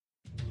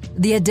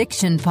The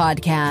Addiction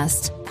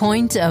Podcast,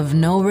 Point of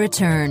No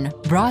Return,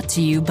 brought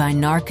to you by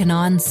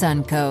Narconon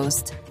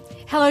Suncoast.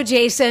 Hello,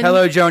 Jason.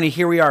 Hello, Joni.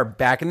 Here we are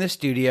back in the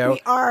studio.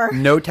 We are.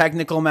 No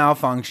technical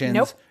malfunctions.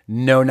 Nope.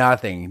 No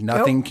nothing.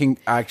 Nothing Nope. can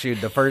actually.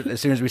 As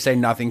soon as we say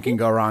nothing can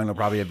go wrong, there'll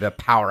probably be a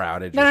power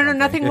outage. No,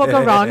 nothing will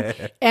go wrong.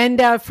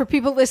 And for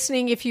people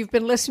listening, if you've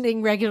been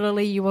listening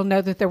regularly, you will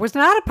know that there was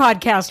not a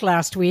podcast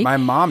last week. My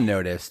mom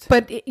noticed,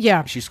 but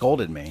yeah, she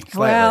scolded me slightly.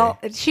 Well,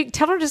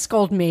 tell her to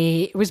scold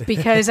me. It was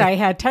because I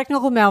had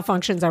technical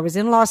malfunctions. I was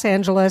in Los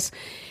Angeles.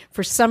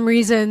 For some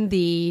reason,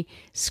 the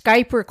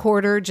Skype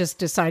recorder just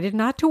decided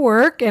not to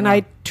work, and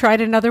I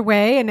tried another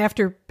way. And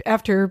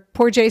after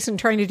poor Jason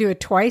trying to do it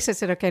twice, I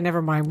said, okay,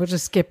 never mind. We'll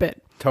just skip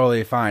it.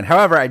 Totally fine.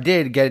 However, I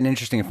did get an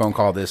interesting phone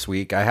call this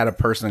week. I had a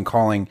person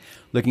calling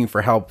looking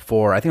for help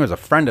for, I think it was a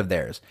friend of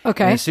theirs.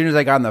 Okay. And as soon as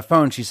I got on the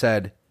phone, she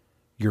said,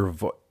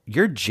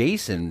 you're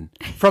Jason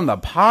from the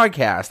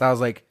podcast. I was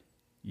like,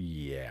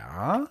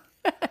 yeah.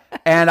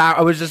 And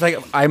I was just like,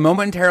 I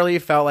momentarily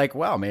felt like,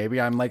 well,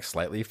 maybe I'm like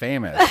slightly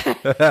famous.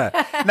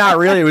 Not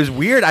really. It was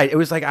weird. It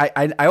was like,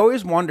 I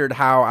always wondered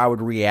how I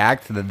would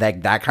react to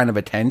that kind of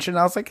attention.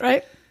 I was like,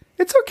 right.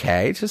 It's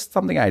okay. It's just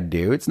something I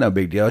do. It's no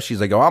big deal. She's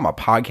like, oh, I'm a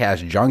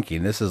podcast junkie.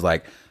 And this is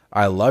like,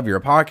 I love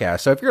your podcast.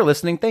 So if you're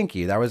listening, thank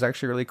you. That was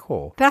actually really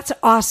cool. That's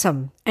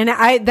awesome. And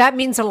that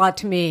means a lot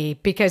to me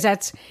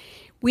because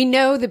we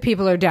know that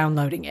people are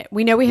downloading it.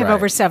 We know we have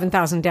over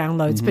 7,000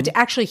 downloads, but to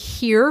actually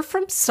hear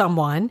from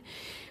someone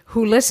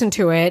who listened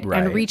to it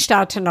and reached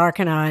out to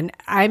Narconon,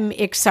 I'm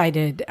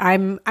excited.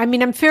 I'm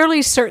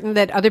fairly certain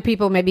that other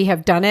people maybe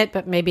have done it,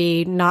 but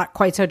maybe not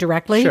quite so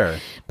directly. Sure.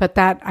 But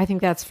I think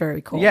that's very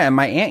cool. Yeah, and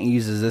my aunt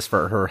uses this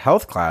for her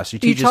health class. She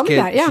teaches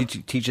kids.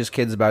 She teaches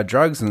kids about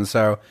drugs, and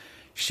so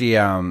she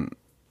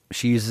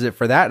uses it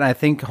for that. And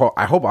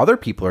I hope other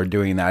people are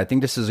doing that. I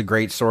think this is a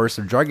great source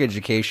of drug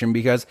education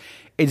because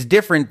it's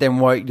different than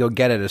what you'll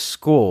get at a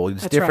school.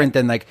 It's different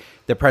than like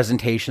the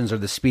presentations or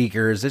the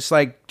speakers. It's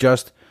like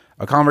just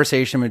a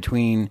conversation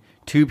between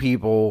two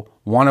people,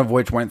 one of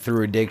which went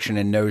through addiction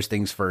and knows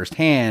things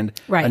firsthand,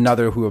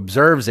 another who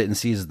observes it and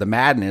sees the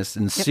madness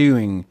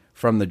ensuing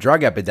from the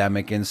drug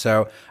epidemic. And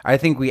so I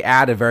think we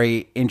add a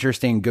very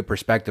interesting, good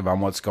perspective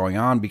on what's going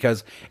on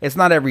because it's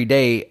not every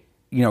day,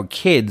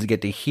 kids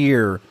get to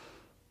hear,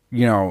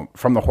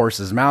 from the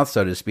horse's mouth,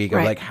 so to speak,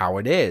 of like how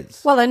it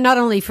is. Well, and not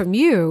only from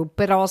you,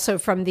 but also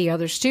from the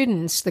other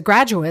students, the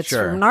graduates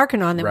from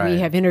Narconon that we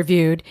have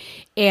interviewed,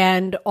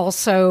 and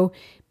also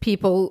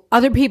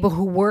other people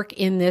who work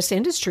in this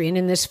industry and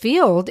in this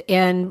field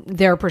and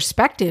their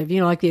perspective,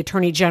 like the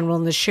attorney general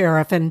and the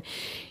sheriff. And,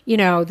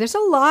 there's a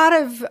lot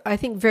of, I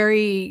think,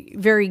 very,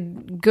 very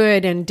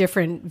good and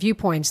different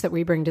viewpoints that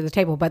we bring to the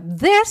table. But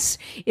this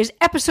is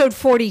episode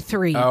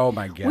 43. Oh,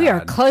 my God. We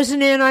are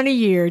closing in on a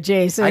year,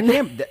 Jason.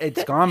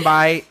 It's gone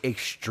by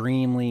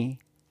extremely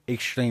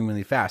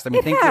fast. I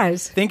mean,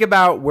 think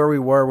about where we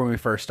were when we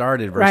first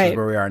started versus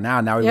where we are now.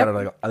 Now we've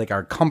got like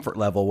our comfort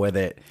level with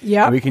it.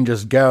 Yeah, we can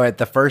just go. At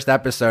the first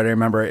episode, I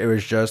remember it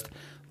was just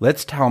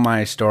let's tell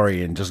my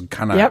story and just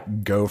kind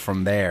of go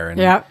from there.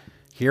 And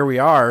here we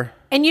are.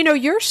 And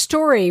your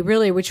story,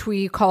 really, which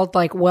we called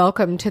like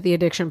 "Welcome to the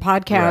Addiction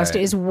Podcast,"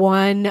 is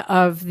one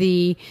of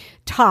the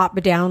top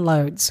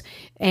downloads.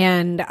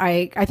 And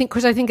I think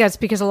that's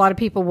because a lot of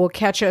people will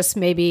catch us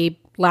maybe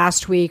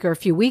last week or a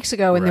few weeks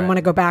ago and then want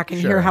to go back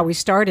and hear how we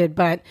started.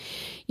 But,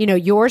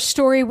 your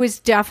story was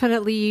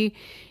definitely,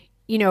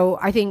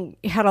 I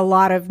think had a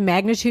lot of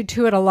magnitude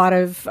to it, a lot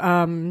of,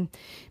 it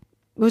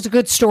was a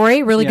good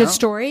story, really good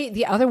story.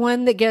 The other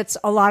one that gets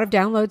a lot of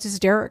downloads is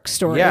Derek's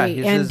story. Yeah,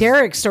 and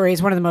Derek's story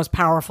is one of the most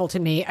powerful to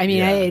me. I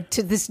mean,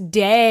 to this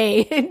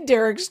day,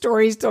 Derek's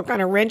story still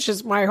kind of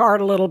wrenches my heart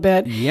a little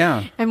bit.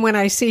 Yeah. And when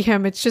I see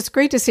him, it's just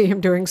great to see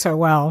him doing so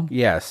well.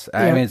 Yes.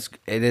 I mean,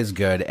 it is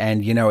good.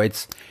 And,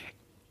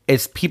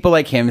 it's people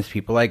like him, it's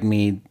people like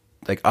me,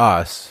 like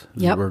us.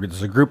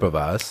 There's a group of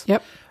us.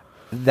 Yep.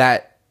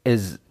 That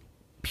is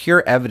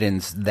pure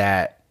evidence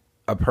that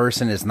a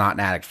person is not an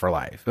addict for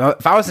life.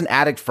 If I was an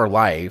addict for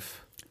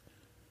life,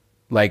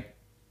 like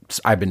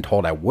I've been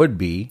told I would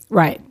be,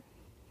 I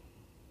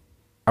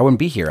wouldn't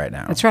be here right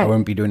now. That's right. I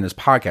wouldn't be doing this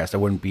podcast. I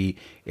wouldn't be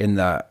in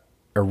the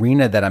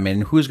arena that I'm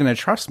in. Who's going to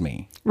trust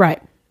me?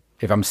 Right.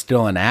 If I'm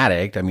still an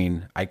addict, I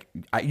mean,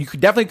 you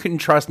definitely couldn't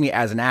trust me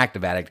as an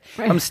active addict.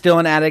 Right. If I'm still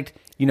an addict,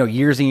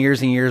 years and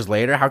years and years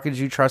later, how could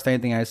you trust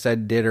anything I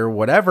said, did, or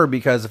whatever?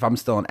 Because if I'm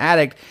still an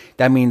addict,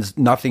 that means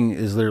nothing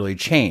is literally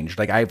changed.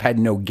 Like I've had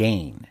no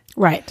gain.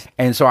 Right.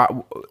 And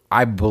so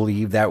I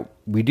believe that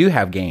we do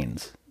have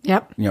gains.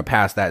 Yep.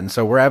 Past that. And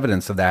so we're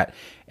evidence of that.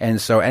 And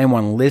so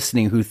anyone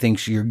listening who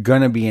thinks you're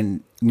going to be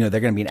they're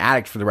going to be an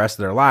addict for the rest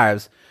of their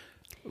lives,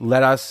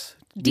 let us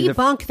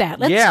debunk that.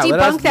 Let's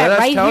debunk that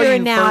right here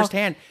and now.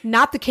 Firsthand.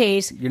 Not the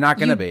case. You're not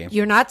going to be.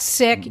 You're not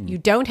sick. You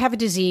don't have a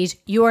disease.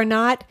 You are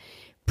not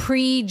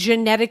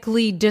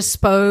pre-genetically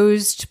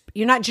disposed.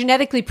 You're not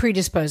genetically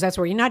predisposed. That's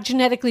where you're not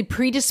genetically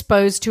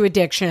predisposed to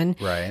addiction.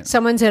 Right.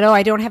 Someone said, "Oh,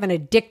 I don't have an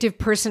addictive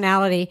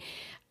personality."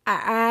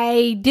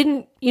 I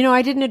didn't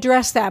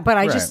address that, but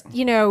I just,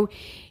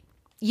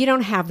 you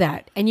don't have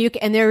that. And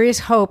there is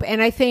hope.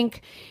 And I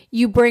think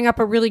you bring up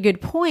a really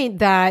good point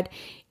that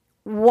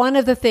one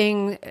of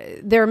the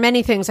there are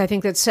many things I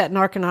think that set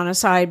Narconon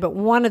aside, but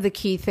one of the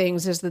key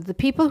things is that the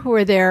people who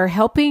are there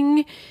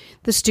helping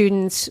the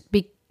students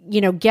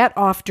get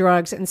off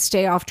drugs and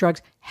stay off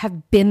drugs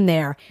have been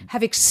there,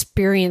 have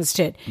experienced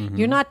it. Mm-hmm.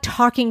 You're not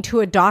talking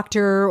to a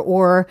doctor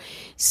or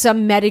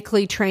some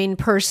medically trained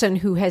person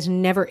who has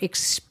never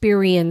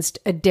experienced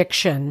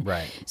addiction.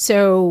 Right.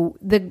 So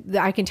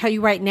I can tell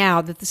you right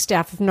now that the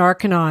staff of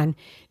Narconon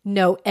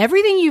know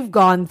everything you've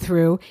gone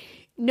through.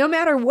 No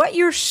matter what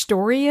your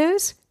story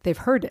is, they've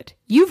heard it.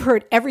 You've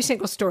heard every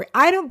single story.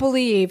 I don't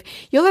believe,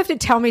 you'll have to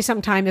tell me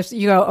sometime if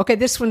you go, okay,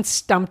 this one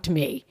stumped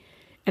me.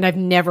 And I've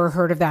never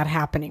heard of that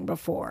happening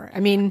before.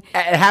 I mean,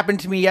 it happened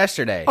to me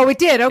yesterday. Oh, it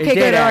did? Okay,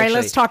 good. All right,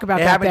 let's talk about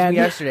that. It happened to me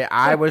yesterday.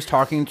 I was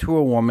talking to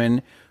a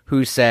woman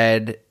who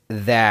said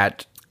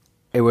that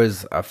it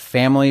was a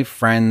family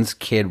friend's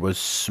kid was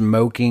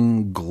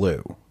smoking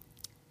glue.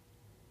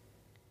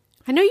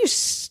 I know you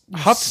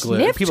huffed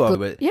glue. People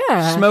glue.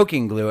 Yeah,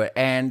 smoking glue.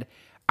 And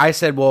I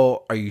said,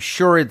 "Well, are you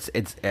sure it's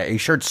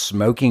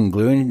smoking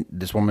glue?" And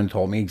this woman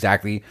told me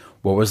exactly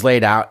what was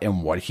laid out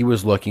and what he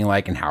was looking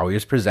like and how he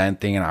was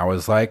presenting. And I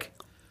was like,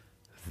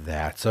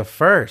 "That's a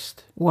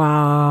first."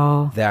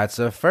 Wow, that's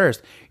a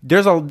first.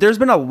 There's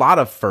been a lot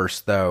of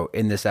firsts though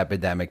in this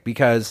epidemic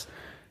because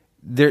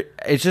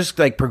it's just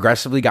like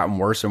progressively gotten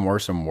worse and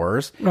worse and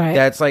worse. Right.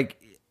 That's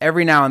like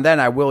every now and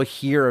then I will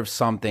hear of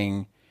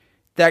something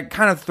that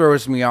kind of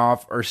throws me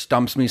off or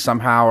stumps me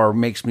somehow or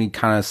makes me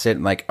kind of sit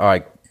and like,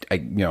 oh,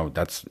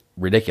 that's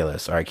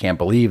ridiculous, or I can't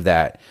believe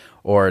that,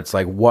 or it's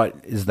like, what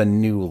is the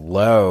new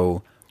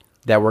low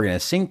that we're going to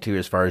sink to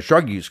as far as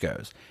drug use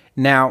goes?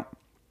 Now,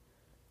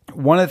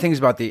 one of the things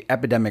about the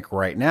epidemic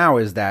right now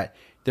is that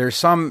there's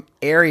some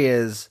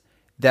areas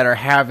that are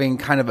having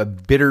kind of a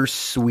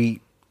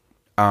bittersweet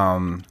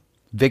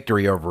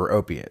victory over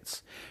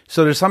opiates.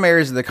 So there's some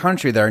areas of the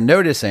country that are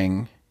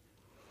noticing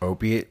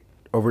opiate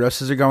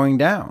overdoses are going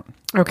down.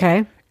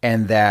 Okay.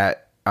 And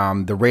that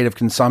the rate of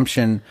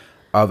consumption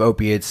of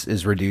opiates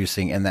is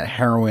reducing, and that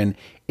heroin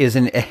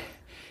isn't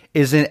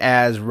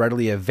as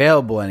readily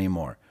available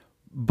anymore.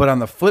 But on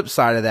the flip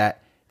side of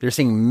that, they're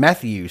seeing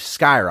meth use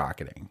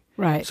skyrocketing.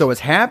 Right. So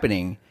what's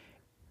happening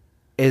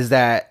is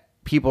that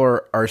people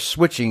are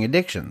switching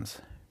addictions.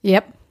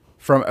 Yep.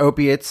 From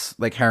opiates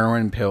like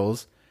heroin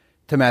pills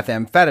to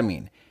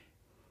methamphetamine.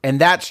 And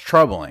that's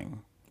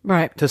troubling.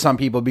 Right. To some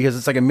people, because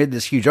it's like amid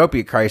this huge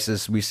opiate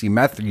crisis, we see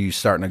meth use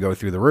starting to go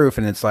through the roof,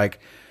 and it's like,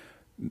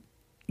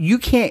 you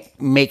can't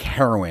make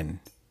heroin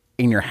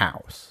in your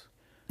house.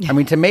 I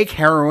mean, to make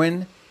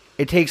heroin,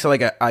 it takes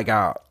like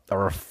a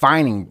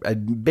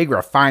big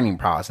refining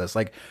process,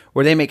 like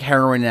where they make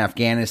heroin in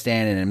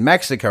Afghanistan and in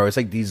Mexico. It's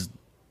like these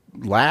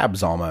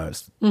labs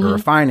almost, or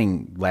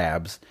refining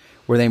labs,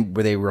 where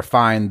they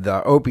refine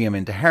the opium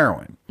into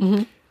heroin.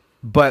 Mm-hmm.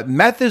 But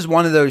meth is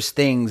one of those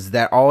things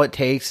that all it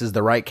takes is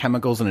the right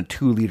chemicals in a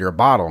 2-liter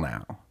bottle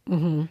now.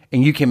 Mm-hmm.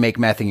 And you can make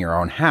meth in your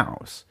own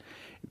house.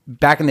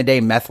 Back in the day,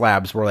 meth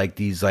labs were like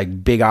these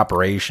like big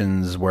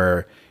operations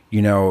where,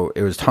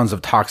 it was tons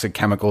of toxic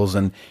chemicals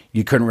and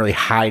you couldn't really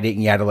hide it,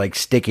 and you had to like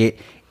stick it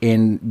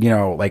in,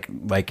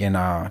 like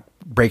in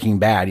Breaking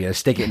Bad, you had to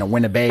stick it in a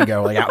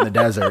Winnebago, like out in the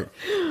desert.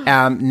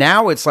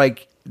 Now it's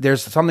like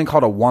there's something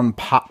called a one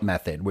pop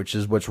method, which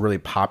is what's really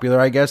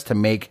popular, I guess, to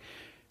make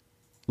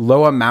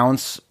low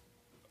amounts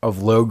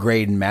of low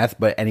grade meth,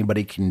 but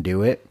anybody can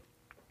do it.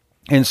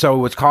 And so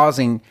what's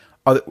causing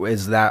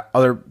is that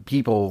other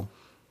people,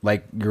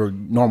 like your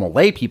normal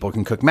lay people,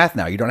 can cook meth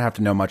now. You don't have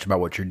to know much about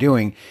what you're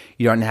doing.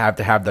 You don't have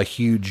to have the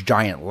huge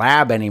giant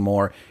lab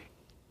anymore.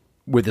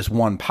 With this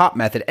one pop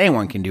method,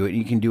 anyone can do it.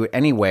 You can do it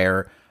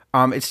anywhere.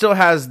 It still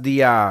has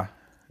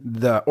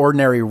the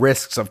ordinary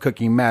risks of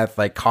cooking meth,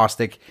 like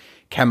caustic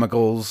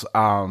chemicals,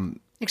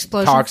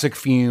 toxic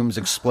fumes,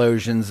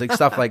 explosions, like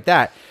stuff like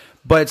that.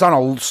 But it's on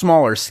a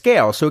smaller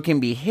scale, so it can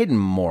be hidden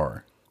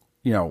more,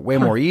 way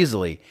more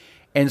easily.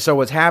 And so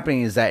what's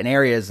happening is that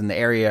in the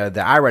area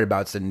that I read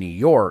about, it's in New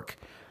York,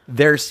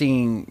 they're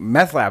seeing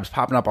meth labs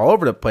popping up all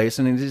over the place,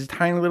 and these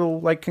tiny little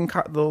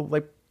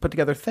put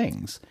together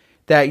things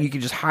that you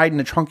could just hide in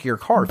the trunk of your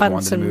car if you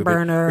wanted to move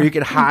burner. It. Or you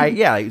could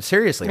hide,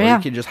 seriously, or you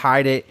could just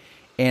hide it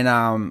in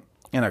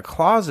a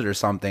closet or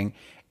something.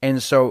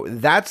 And so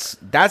that's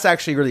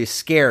actually really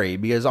scary,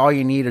 because all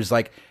you need is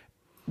like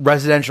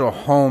residential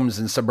homes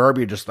in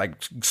suburbia just like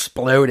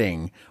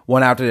exploding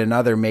one after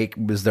another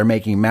because they're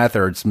making meth,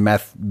 or it's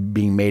meth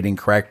being made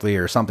incorrectly,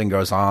 or something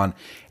goes on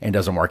and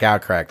doesn't work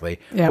out correctly.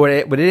 Yep.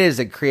 What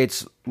it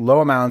creates low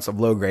amounts of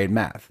low grade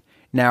meth.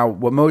 Now,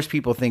 what most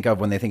people think of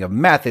when they think of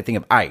meth, they think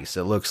of ice.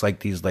 It looks like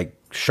these like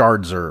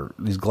shards, or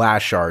these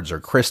glass shards or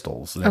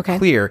crystals. They're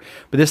clear,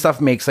 but this stuff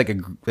makes like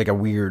a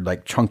weird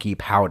like chunky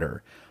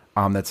powder.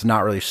 That's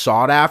not really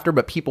sought after,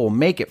 but people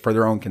make it for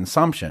their own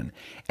consumption.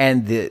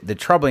 And the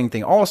troubling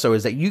thing also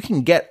is that you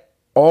can get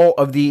all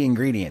of the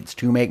ingredients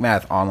to make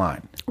meth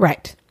online.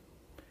 Right.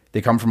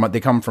 They come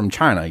from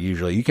China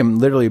usually. You can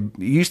literally, it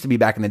used to be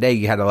back in the day,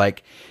 you had to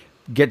like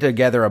get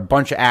together a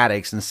bunch of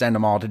addicts and send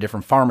them all to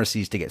different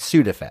pharmacies to get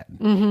Sudafed.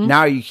 Mm-hmm.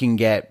 Now you can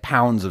get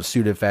pounds of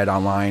Sudafed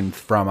online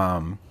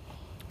from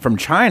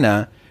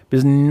China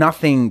because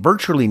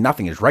virtually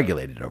nothing is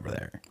regulated over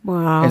there.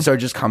 Wow. And so it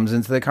just comes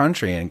into the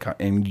country,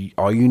 and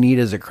all you need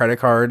is a credit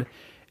card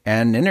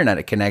and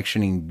internet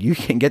connection, and you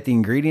can get the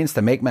ingredients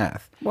to make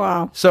meth.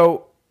 Wow.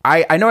 So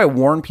I know I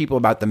warned people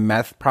about the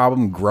meth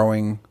problem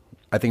growing.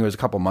 I think it was a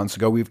couple months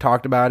ago we've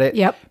talked about it.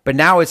 Yep. But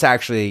now it's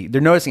actually, they're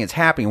noticing it's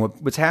happening.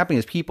 What's happening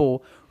is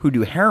people who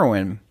do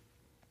heroin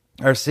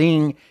are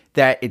seeing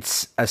that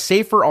it's a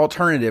safer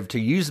alternative to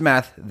use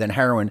meth than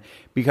heroin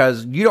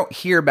because you don't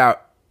hear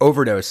about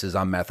overdoses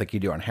on meth like you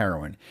do on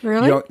heroin.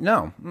 Really? You don't,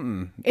 no.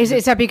 Mm-mm.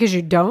 Is that because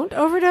you don't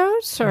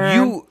overdose? Or?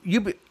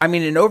 I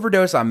mean, an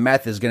overdose on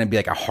meth is going to be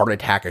like a heart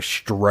attack, a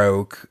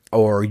stroke,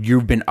 or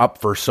you've been up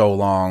for so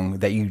long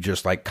that you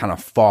just like kind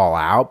of fall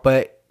out.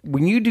 But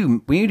when you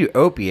do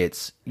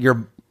opiates,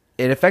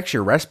 it affects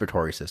your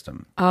respiratory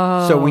system.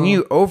 Oh. So when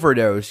you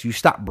overdose, you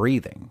stop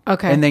breathing.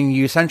 Okay. And then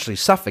you essentially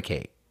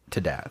suffocate to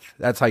death.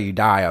 That's how you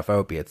die off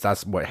opiates.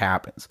 That's what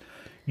happens.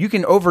 You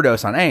can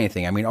overdose on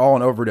anything. I mean, all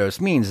an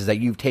overdose means is that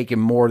you've taken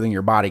more than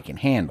your body can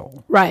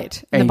handle.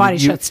 Right. And the body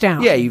shuts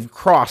down. Yeah, you've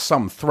crossed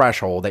some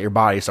threshold that your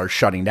body starts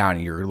shutting down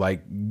and you're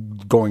like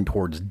going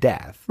towards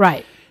death.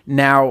 Right.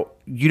 Now,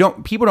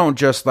 people don't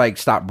just like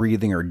stop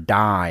breathing or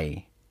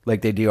die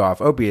like they do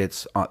off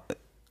opiates.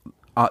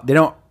 They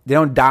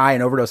don't die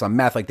and overdose on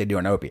meth like they do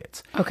on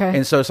opiates. Okay.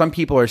 And so some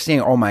people are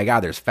seeing, oh my God,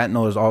 there's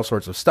fentanyl, there's all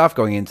sorts of stuff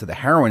going into the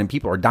heroin and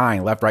people are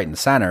dying left, right, and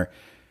center.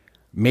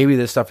 Maybe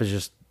this stuff is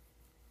just,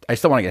 I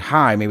still want to get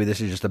high. Maybe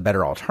this is just a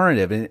better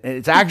alternative. And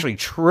it's actually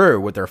true.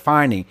 What they're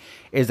finding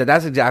is that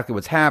that's exactly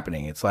what's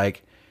happening. It's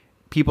like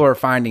people are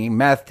finding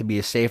meth to be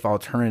a safe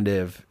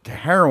alternative to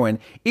heroin,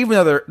 even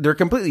though they're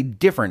completely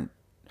different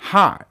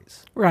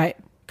highs. Right.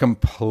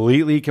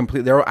 Completely.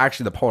 They're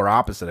actually the polar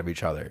opposite of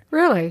each other.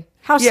 Really?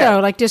 How Yeah. so?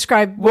 Like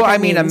describe what Well, that I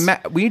mean, means.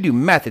 when you do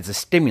meth, it's a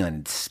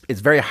stimulant. It's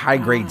very high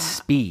grade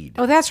speed.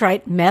 Oh, that's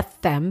right.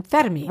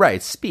 Methamphetamine. Right,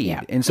 it's speed.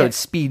 Yeah. And so Yeah. it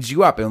speeds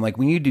you up. And like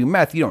when you do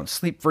meth, you don't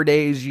sleep for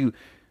days. You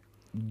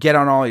get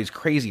on all these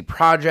crazy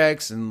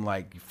projects and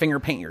like finger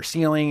paint your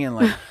ceiling and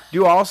like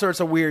do all sorts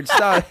of weird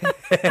stuff.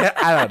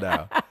 I don't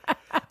know.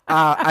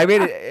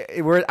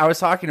 I was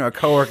talking to a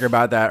coworker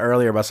about that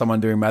earlier about someone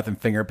doing meth and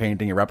finger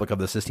painting a replica of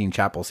the Sistine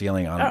Chapel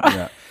ceiling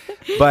on.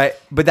 But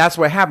that's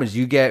what happens.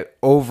 You get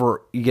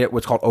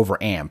what's called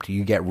overamped.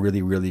 You get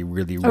really, really,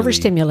 really, really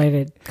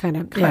Overstimulated, kind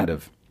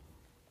of.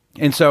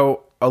 And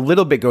so a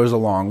little bit goes a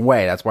long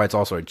way. That's why it's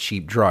also a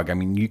cheap drug. I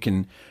mean, you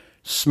can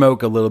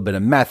smoke a little bit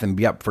of meth and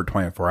be up for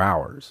 24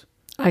 hours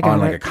on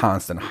like a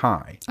constant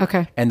high.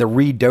 Okay. And the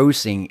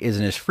redosing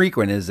isn't as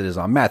frequent as it is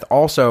on meth.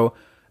 Also,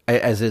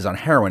 as it is on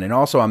heroin. And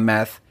also on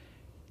meth,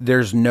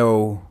 there's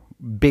no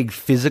big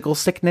physical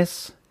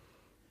sickness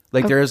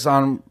like there is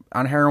on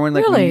heroin.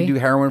 Like when you do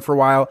heroin for a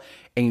while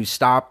and you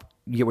stop,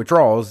 you get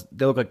withdrawals,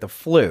 they look like the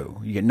flu.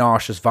 You get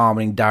nauseous,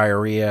 vomiting,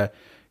 diarrhea.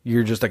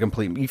 You're just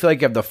you feel like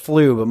you have the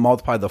flu, but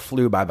multiply the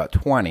flu by about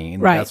 20.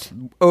 And that's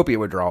opiate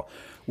withdrawal.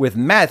 With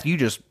meth, you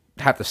just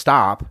have to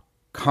stop,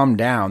 come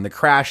down. The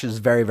crash is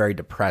very, very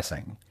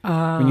depressing.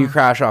 When you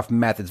crash off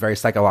meth, it's very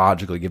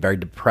psychological. You get very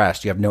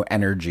depressed. You have no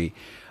energy.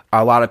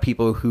 A lot of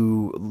people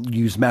who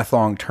use meth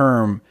long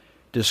term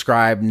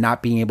describe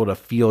not being able to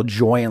feel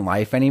joy in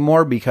life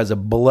anymore because it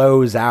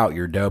blows out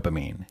your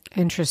dopamine.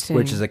 Interesting.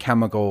 Which is a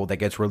chemical that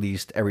gets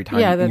released every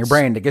time in your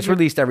brain. That gets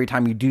released every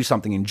time you do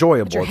something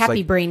enjoyable. It's your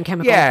happy brain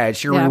chemical. Yeah,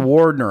 it's your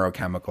reward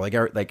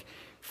neurochemical. Like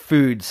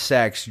food,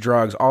 sex,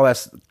 drugs, all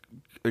that,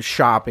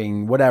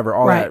 shopping, whatever,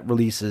 all that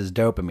releases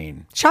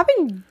dopamine.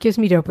 Shopping gives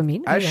me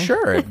dopamine.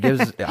 Sure, it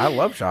gives. I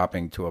love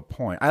shopping to a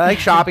point. I like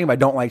shopping, but I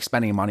don't like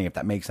spending money. If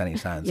that makes any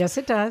sense. Yes,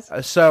 it does.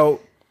 So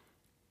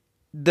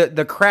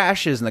the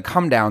crashes and the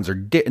come downs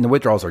and the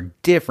withdrawals are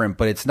different,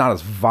 but it's not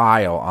as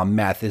vile on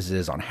meth as it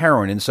is on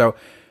heroin. And so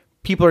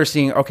people are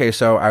seeing, okay,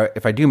 so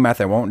if I do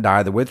meth, I won't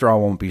die. The withdrawal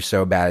won't be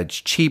so bad.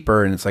 It's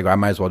cheaper, and it's like I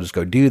might as well just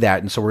go do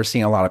that. And so we're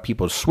seeing a lot of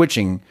people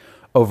switching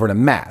over to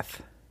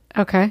meth.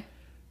 Okay.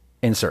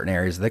 In certain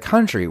areas of the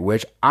country,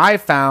 which I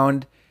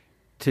found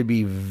to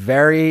be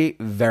very,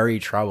 very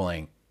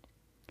troubling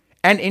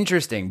and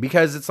interesting,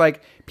 because it's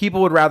like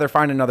people would rather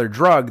find another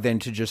drug than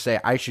to just say,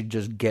 I should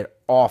just get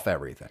off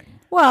everything.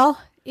 Well,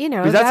 you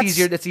know, because that's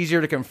easier. That's easier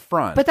to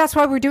confront. But that's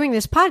why we're doing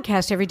this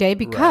podcast every day,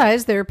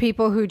 because there are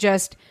people who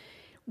just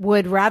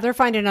would rather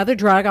find another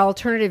drug,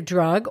 alternative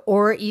drug,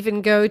 or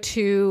even go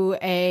to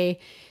a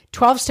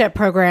 12-step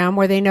program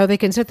where they know they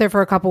can sit there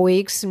for a couple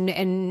weeks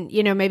and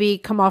you know, maybe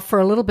come off for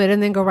a little bit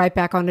and then go right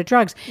back onto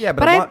drugs. Yeah,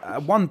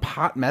 but one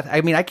pot meth,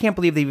 I mean, I can't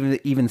believe they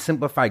even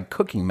simplified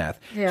cooking meth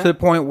to the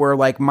point where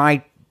like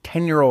my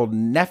 10-year-old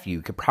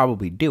nephew could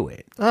probably do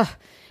it. But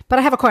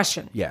I have a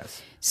question.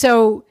 Yes.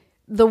 So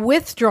the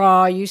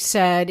withdrawal, you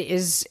said,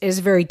 is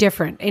very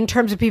different. In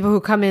terms of people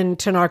who come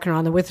into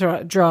Narconon, the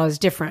withdrawal is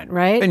different,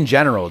 right? In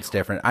general, it's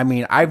different. I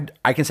mean,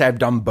 I can say I've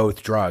done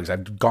both drugs.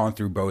 I've gone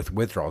through both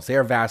withdrawals. They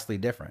are vastly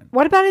different.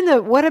 What about in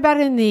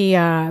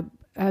the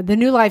the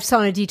New Life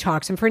Sauna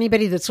Detox. And for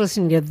anybody that's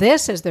listening to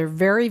this as their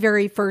very,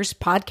 very first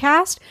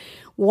podcast,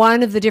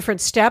 one of the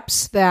different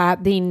steps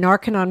that the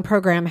Narconon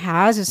program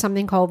has is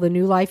something called the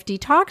New Life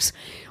Detox,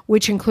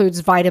 which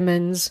includes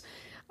vitamins,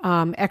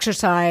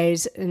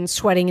 exercise, and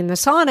sweating in the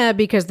sauna,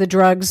 because the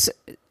drugs,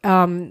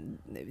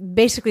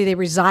 basically they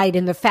reside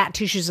in the fat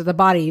tissues of the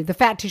body. The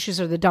fat tissues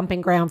are the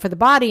dumping ground for the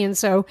body. And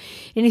so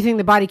anything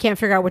the body can't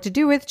figure out what to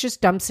do with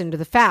just dumps into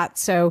the fat.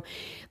 So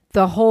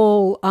the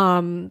whole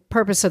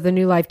purpose of the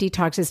New Life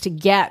Detox is to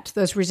get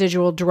those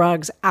residual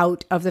drugs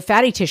out of the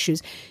fatty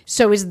tissues.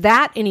 So is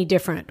that any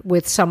different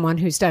with someone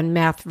who's done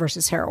meth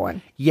versus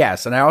heroin?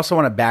 Yes. And I also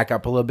want to back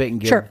up a little bit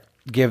and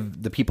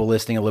give the people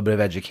listening a little bit of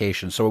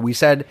education. So we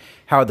said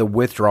how the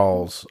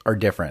withdrawals are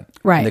different.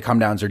 Right. And the come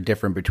downs are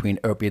different between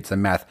opiates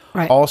and meth.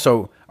 Right.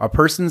 Also, a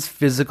person's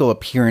physical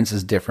appearance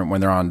is different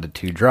when they're on the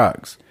two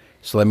drugs.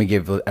 So let me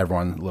give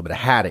everyone a little bit of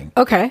hatting.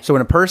 Okay. So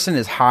when a person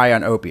is high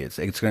on opiates,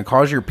 it's going to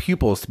cause your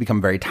pupils to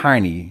become very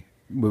tiny,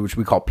 which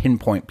we call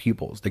pinpoint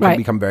pupils. They can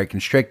become very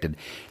constricted.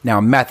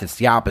 Now, meth, it's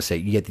the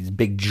opposite. You get these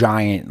big,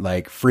 giant,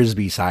 like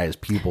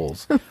frisbee-sized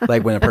pupils.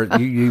 Like when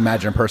you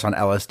imagine a person on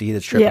LSD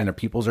that's tripping and their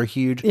pupils are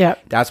huge. Yeah.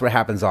 That's what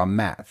happens on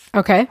meth.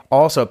 Okay.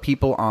 Also,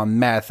 people on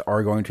meth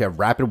are going to have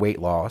rapid weight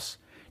loss.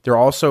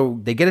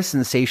 They get a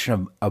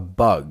sensation of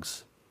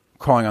bugs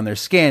crawling on their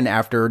skin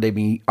after they've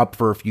been up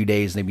for a few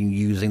days, they've been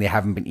using, they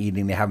haven't been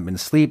eating, they haven't been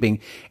sleeping.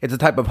 It's a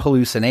type of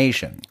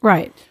hallucination.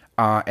 Right.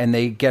 And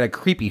they get a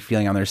creepy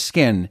feeling on their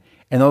skin,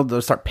 and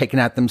they'll start picking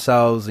at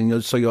themselves. And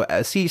you'll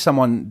see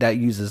someone that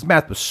uses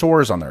meth with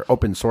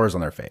open sores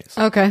on their face.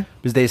 Okay.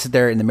 Because they sit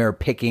there in the mirror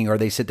picking, or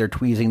they sit there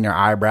tweezing their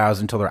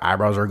eyebrows until their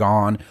eyebrows are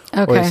gone.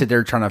 Okay. Or they sit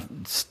there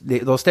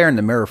they'll stare in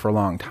the mirror for a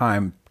long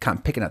time, kind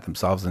of picking at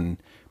themselves and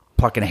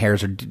plucking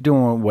hairs or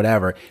doing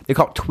whatever. They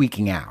call it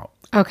tweaking out.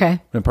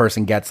 Okay. When a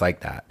person gets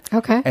like that.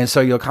 Okay. And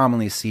so you'll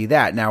commonly see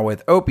that. Now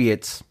with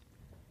opiates,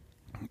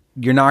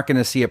 you're not going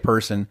to see a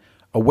person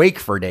awake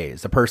for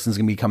days. The person's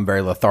going to become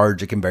very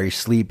lethargic and very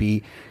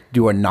sleepy,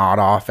 do a nod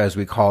off, as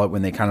we call it,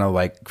 when they kind of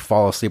like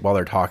fall asleep while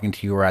they're talking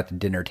to you or at the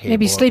dinner table.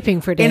 Maybe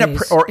sleeping for days.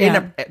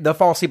 They'll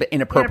fall asleep at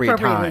inappropriate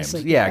times.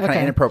 Sleeping. Yeah, kind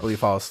of inappropriately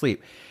fall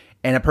asleep.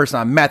 And a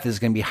person on meth is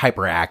going to be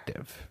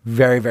hyperactive.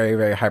 Very, very,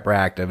 very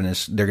hyperactive. And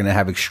they're going to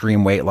have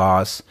extreme weight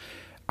loss.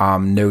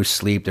 No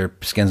sleep, their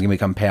skin's going to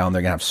become pale, and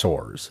they're going to have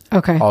sores.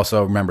 Okay.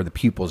 Also, remember, the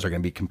pupils are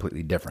going to be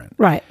completely different.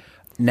 Right.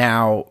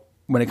 Now,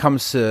 when it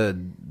comes to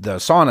the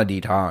sauna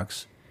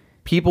detox,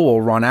 people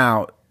will run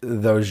out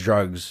those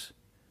drugs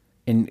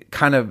in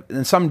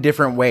some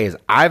different ways.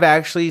 I've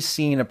actually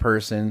seen a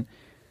person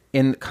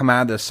come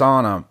out of the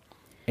sauna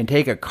and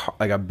take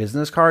a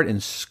business card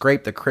and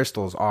scrape the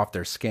crystals off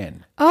their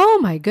skin. Oh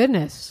my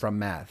goodness. From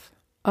meth.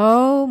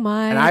 Oh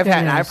my goodness.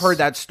 And I've heard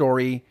that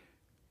story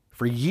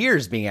for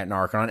years being at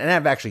Narconon, and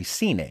I've actually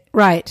seen it.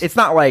 Right. It's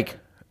not like,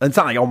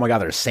 oh my God,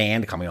 there's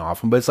sand coming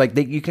off them, but it's like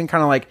you can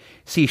kind of like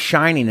see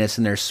shininess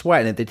in their sweat,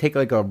 and if they take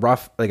like a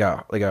rough, like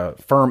a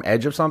firm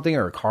edge of something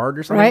or a card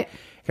or something, right,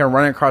 kind of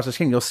running across the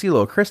skin, you'll see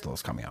little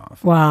crystals coming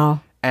off.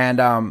 Wow.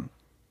 And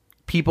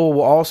people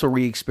will also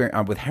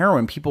re-experience, with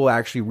heroin, people will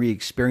actually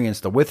re-experience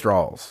the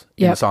withdrawals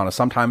in the sauna.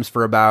 Sometimes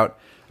for about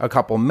a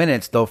couple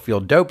minutes, they'll feel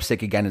dope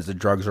sick again as the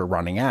drugs are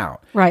running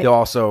out. Right. They'll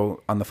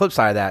also, on the flip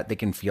side of that, they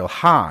can feel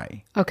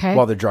high. Okay.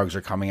 While the drugs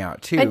are coming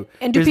out too.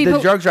 And do people,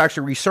 the drugs are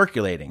actually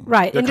recirculating.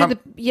 Right. And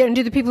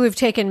do the people who've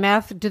taken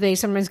meth, do they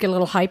sometimes get a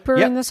little hyper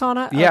in the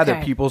sauna? Yeah, okay.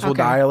 their pupils will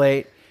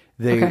dilate.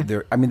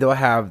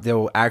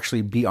 They'll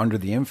actually be under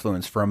the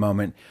influence for a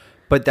moment.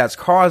 But that's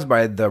caused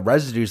by the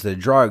residues of the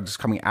drugs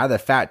coming out of the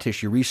fat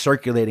tissue,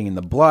 recirculating in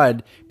the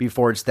blood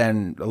before it's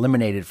then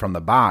eliminated from the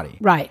body.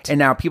 Right. And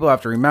now people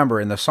have to remember,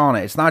 in the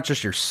sauna, it's not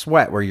just your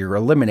sweat where you're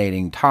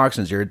eliminating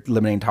toxins. You're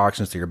eliminating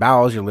toxins through your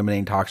bowels. You're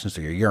eliminating toxins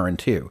through your urine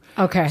too.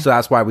 Okay. So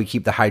that's why we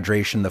keep the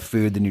hydration, the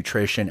food, the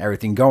nutrition,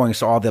 everything going.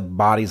 So all the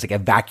body's like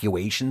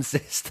evacuation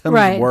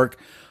systems work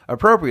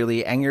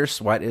appropriately, and your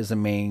sweat is the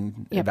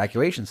main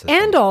evacuation system.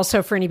 And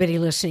also, for anybody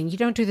listening, you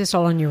don't do this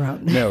all on your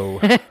own. No.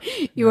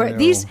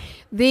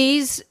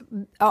 These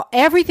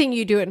everything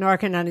you do at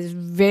Narconon is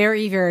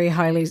very, very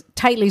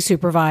tightly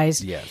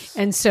supervised. Yes.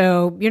 And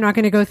so you're not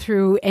going to go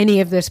through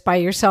any of this by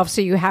yourself.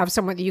 So you have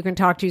someone that you can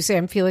talk to, say,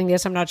 I'm feeling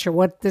this, I'm not sure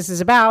what this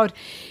is about,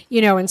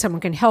 and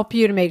someone can help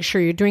you to make sure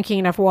you're drinking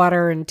enough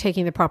water and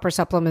taking the proper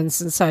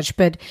supplements and such.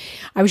 But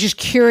I was just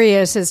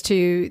curious as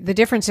to the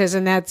differences,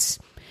 and that's,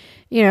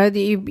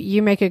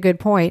 you make a good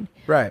point.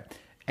 Right.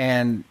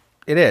 And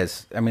it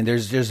is. I mean,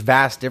 there's just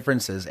vast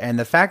differences. And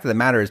the fact of the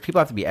matter is people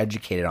have to be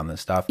educated on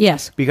this stuff.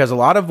 Yes. Because a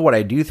lot of what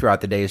I do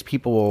throughout the day is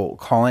people will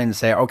call in and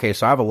say, okay,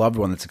 so I have a loved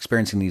one that's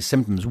experiencing these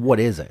symptoms.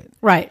 What is it?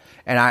 Right.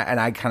 And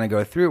I kind of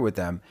go through it with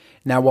them.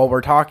 Now, while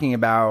we're talking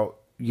about,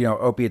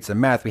 opiates and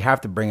meth, we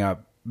have to bring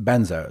up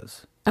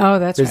benzos. Oh,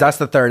 that's because that's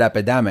the third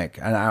epidemic.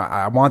 And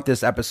I want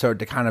this episode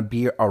to kind of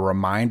be a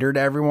reminder to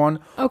everyone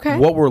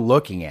what we're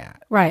looking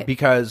at. Right.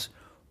 Because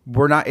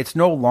it's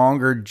no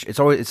longer,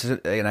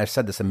 and I've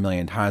said this a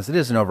million times, it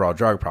is an overall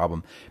drug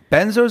problem.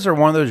 Benzos are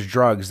one of those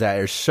drugs that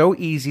are so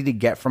easy to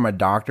get from a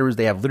doctor.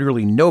 They have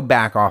literally no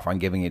back off on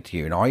giving it to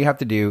you. And all you have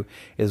to do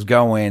is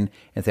go in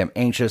and say, I'm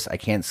anxious, I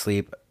can't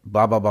sleep,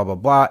 blah, blah, blah, blah,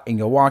 blah. And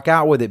you'll walk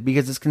out with it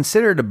because it's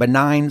considered a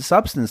benign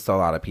substance to a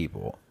lot of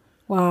people.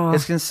 Wow.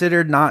 It's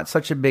considered not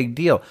such a big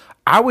deal.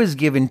 I was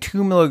given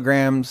 2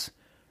 milligrams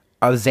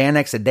of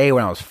Xanax a day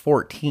when I was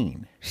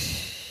 14.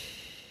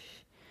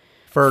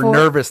 For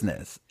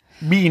nervousness.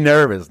 Be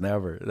nervous,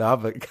 never.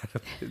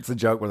 It's a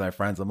joke with my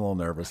friends. I'm a little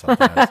nervous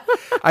sometimes.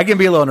 I can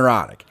be a little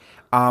neurotic.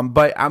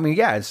 But I mean,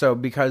 yeah, so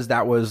because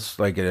that was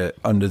like an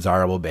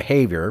undesirable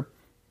behavior,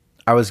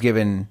 I was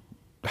given,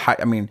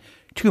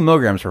 2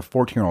 milligrams for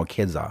 14-year-old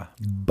kids, a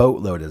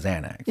boatload of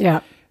Xanax. Yeah.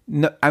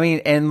 No, I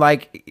mean, and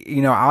like,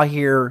 I'll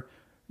hear,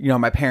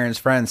 my parents'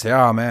 friends say,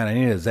 "Oh man, I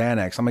need a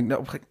Xanax." I'm like,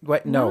 "No,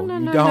 what? No, you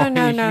don't.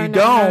 You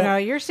don't. No.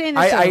 You're saying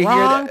this to the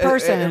wrong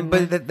person."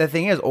 But the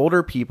thing is,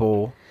 older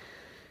people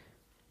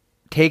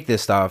take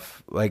this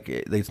stuff like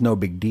it's no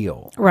big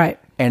deal, right?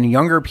 And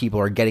younger people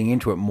are getting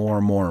into it more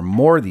and more and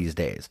more these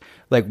days.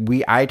 Like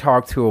I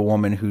talked to a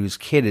woman whose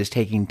kid is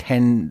taking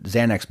 10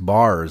 Xanax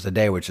bars a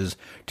day, which is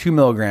 2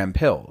 milligram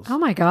pills. Oh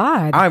my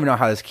God! I don't even know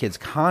how this kid's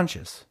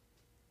conscious.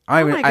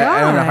 I don't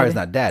know how he's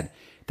not dead.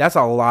 That's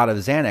a lot of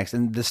Xanax.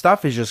 And the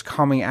stuff is just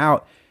coming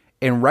out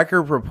in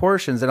record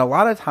proportions. And a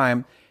lot of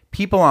time,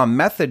 people on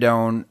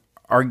methadone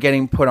are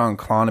getting put on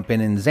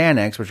Klonopin and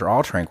Xanax, which are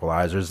all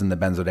tranquilizers in the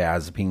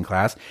benzodiazepine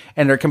class,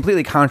 and they're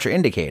completely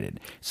contraindicated.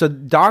 So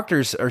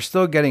doctors are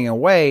still getting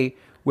away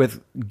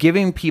with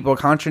giving people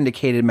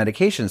contraindicated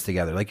medications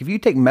together. Like if you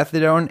take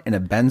methadone and a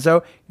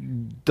benzo,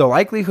 the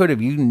likelihood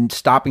of you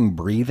stopping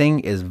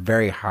breathing is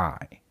very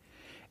high.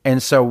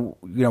 And so,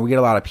 we get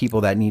a lot of people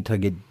that need to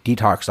get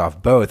detoxed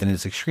off both, and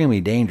it's extremely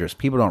dangerous.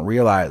 People don't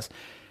realize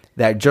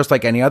that just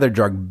like any other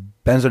drug,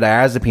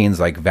 benzodiazepines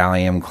like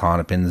Valium,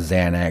 Klonopin,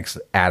 Xanax,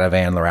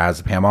 Ativan,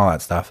 lorazepam, all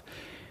that stuff,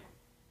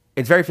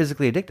 it's very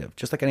physically addictive,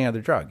 just like any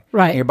other drug.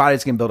 Right. And your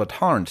body's going to build a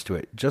tolerance to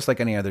it, just like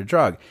any other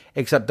drug.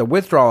 Except the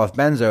withdrawal of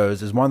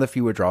benzos is one of the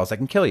few withdrawals that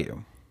can kill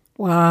you.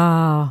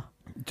 Wow.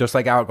 Just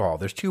like alcohol.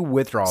 There's 2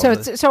 withdrawals.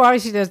 So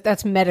obviously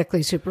that's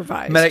medically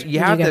supervised. You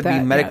have to be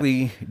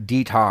medically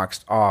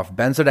detoxed off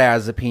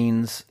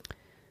benzodiazepines,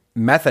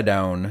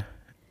 methadone,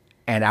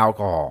 and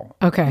alcohol.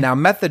 Okay. Now,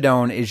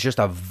 methadone is just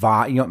a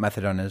vial. You know what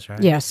methadone is,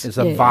 right? Yes. It's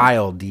a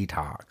vial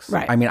detox.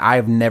 Right. I mean,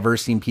 I've never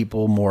seen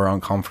people more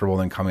uncomfortable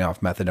than coming off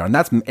methadone. And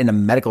that's in a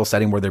medical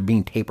setting where they're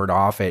being tapered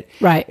off it.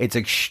 Right. It's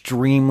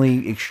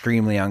extremely,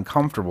 extremely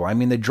uncomfortable. I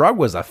mean, the drug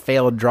was a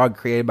failed drug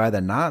created by the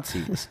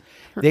Nazis.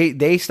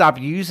 They stopped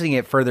using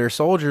it for their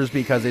soldiers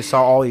because they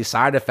saw all these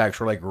side effects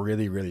were like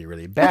really, really,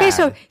 really bad. Okay,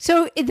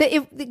 so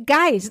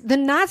guys, the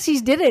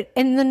Nazis did it,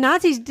 and the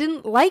Nazis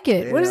didn't like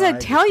it. What does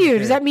that tell you?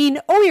 Does that mean,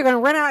 you're going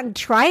to run out and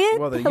try it?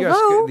 Well,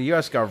 the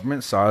U.S.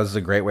 government saw it as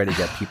a great way to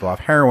get people off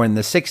heroin in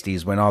the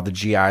 60s when all the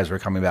GIs were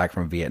coming back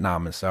from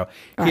Vietnam. And so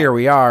here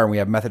we are, and we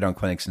have methadone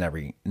clinics in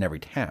every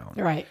town.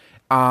 Right.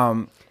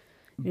 But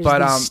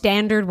the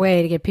standard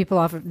way to get people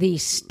off of the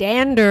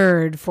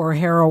standard for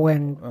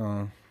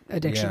heroin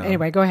addiction. Yeah.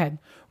 Anyway, go ahead.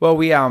 Well,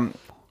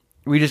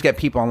 we just get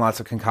people on lots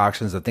of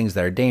concoctions of things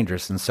that are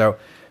dangerous, and so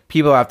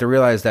people have to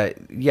realize that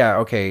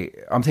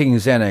I'm taking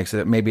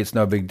Xanax. Maybe it's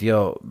no big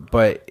deal,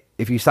 but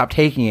if you stop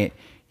taking it,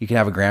 you can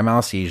have a grand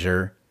mal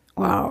seizure.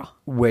 Wow.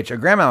 Which a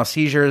grand mal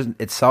seizure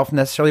itself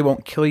necessarily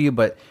won't kill you,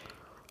 but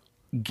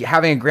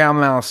having a grand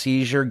mal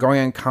seizure, going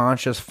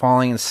unconscious,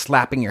 falling and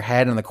slapping your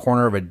head in the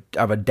corner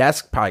of a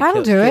desk probably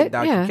can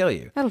kill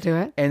you. That'll do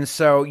it. And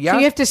so, So you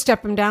have to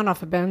step them down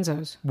off of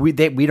benzos. We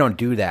don't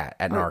do that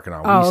at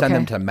Narconon. We send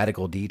them to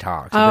medical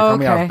detox. If they're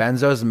coming off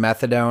benzos,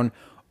 methadone,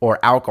 or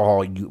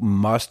alcohol, you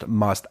must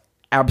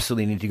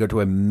absolutely need to go to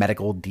a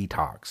medical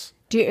detox.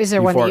 Is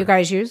there one that you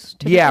guys use?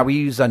 Yeah, we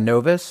use a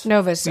Novus.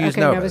 Novus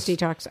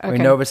Detox.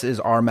 Okay. Novus is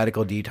our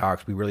medical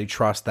detox. We really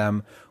trust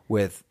them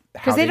with...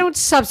 Because they don't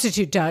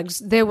substitute drugs.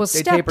 They will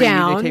step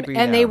down,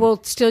 and they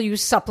will still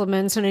use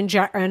supplements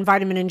and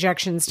vitamin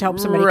injections to help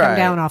somebody come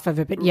down off of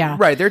it. But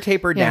right, they're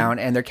tapered down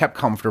and they're kept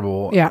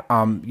comfortable. Yeah,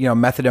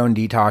 methadone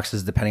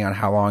detoxes, depending on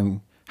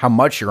how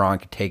much you're on,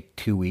 could take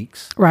 2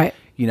 weeks. Right.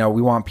 We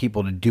want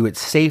people to do it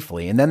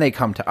safely, and then they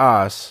come to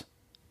us,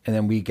 and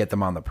then we get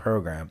them on the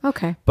program.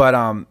 Okay.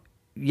 But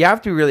you have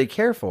to be really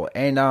careful,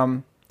 and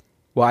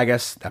well, I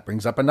guess that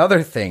brings up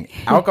another thing.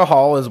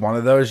 Alcohol is one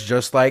of those,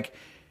 just like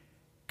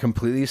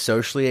completely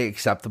socially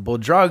acceptable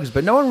drugs,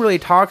 but no one really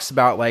talks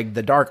about like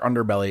the dark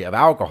underbelly of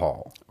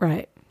alcohol,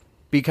 right?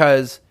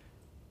 Because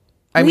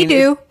we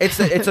do. It's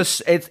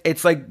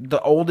like the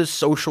oldest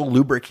social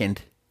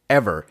lubricant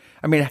ever.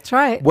 I mean, that's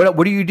right.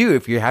 What do you do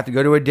if you have to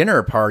go to a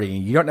dinner party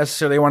and you don't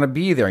necessarily want to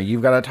be there?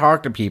 You've got to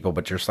talk to people,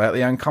 but you're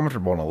slightly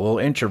uncomfortable and a little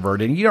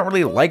introverted, and you don't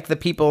really like the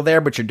people there,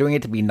 but you're doing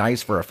it to be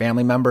nice for a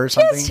family member or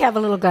something. Just have a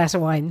little glass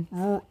of wine,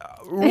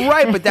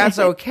 right? But that's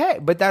okay.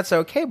 But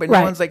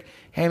no one's like,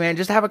 hey man,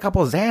 just have a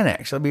couple of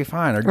Xanax, it'll be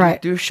fine, or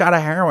do a shot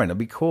of heroin, it'll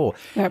be cool.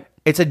 Yep.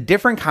 It's a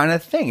different kind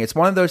of thing. It's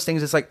one of those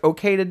things. It's like,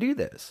 okay to do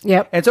this.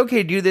 Yep. And it's okay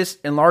to do this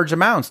in large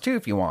amounts too,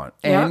 if you want.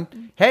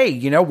 And hey,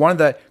 one of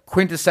the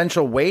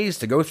quintessential ways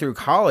to go through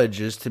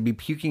college is to be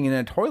puking in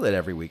a toilet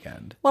every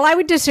weekend. Well, I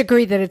would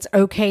disagree that it's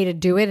okay to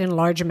do it in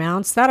large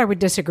amounts. That I would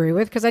disagree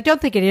with, because I don't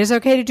think it is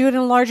okay to do it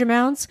in large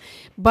amounts,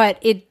 but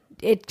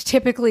it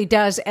typically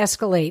does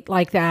escalate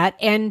like that.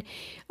 And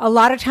a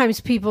lot of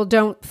times people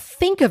don't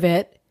think of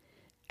it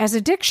as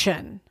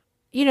addiction.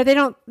 They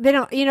don't,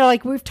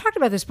 like we've talked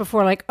about this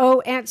before, like, oh,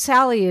 Aunt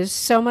Sally is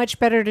so much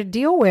better to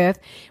deal with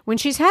when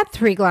she's had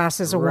 3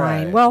 glasses of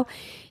wine. Well,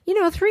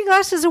 3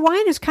 glasses of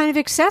wine is kind of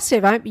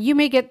excessive. You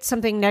may get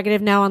something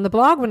negative now on the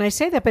blog when I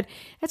say that, but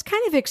that's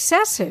kind of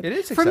excessive. It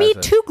is excessive. For me,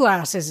 2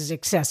 glasses is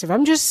excessive.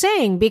 I'm just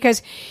saying,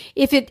 because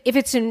if it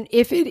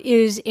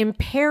is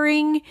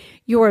impairing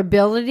your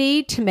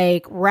ability to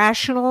make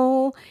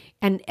rational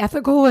and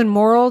ethical and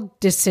moral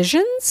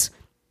decisions,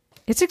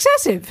 it's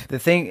excessive. The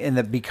thing, and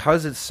that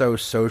because it's so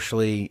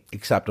socially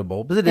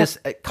acceptable, because it is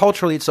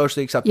culturally, it's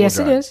socially acceptable. Yes,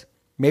 drug. it is.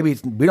 Maybe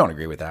we don't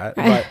agree with that,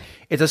 but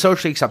it's a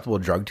socially acceptable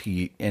drug to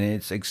eat, and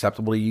it's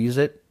acceptable to use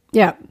it.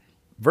 Yeah,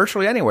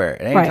 virtually anywhere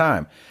at any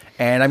time.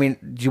 And I mean,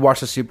 did you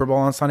watch the Super Bowl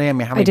on Sunday? I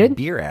mean, how many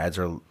beer ads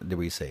did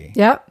we see?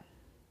 Yep.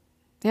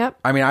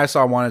 I mean, I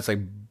saw one. It's like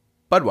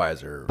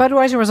Budweiser.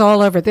 Budweiser was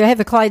all over. They have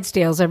the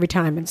Clydesdales every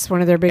time. It's one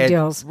of their big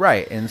deals,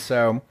 right? And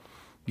so,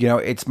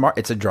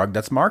 it's a drug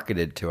that's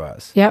marketed to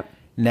us. Yep.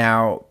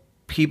 Now,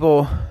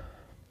 people,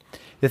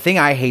 the thing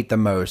I hate the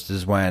most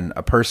is when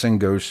a person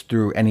goes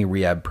through any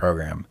rehab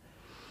program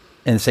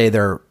and say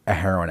they're a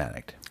heroin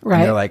addict. Right.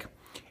 And they're like,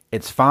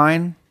 it's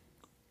fine.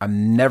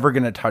 I'm never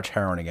going to touch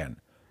heroin again,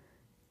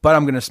 but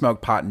I'm going to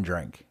smoke pot and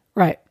drink.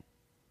 Right.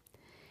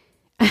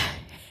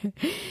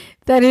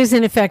 That is,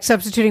 in effect,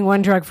 substituting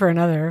one drug for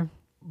another.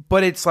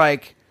 But it's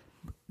like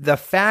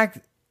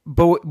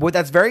but what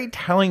that's very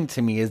telling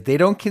to me is they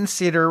don't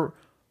consider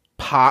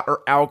pot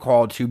or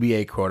alcohol to be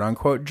a quote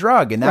unquote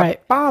drug, and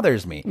that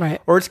bothers me.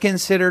 Right. Or it's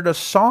considered a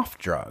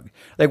soft drug,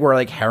 like where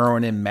like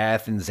heroin and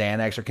meth and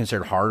Xanax are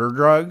considered harder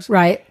drugs.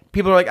 Right.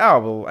 People are like, oh,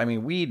 well, I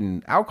mean, weed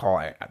and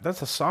alcohol,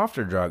 that's a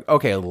softer drug.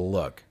 Okay,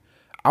 look,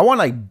 I want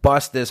to like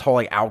bust this whole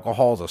like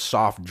alcohol is a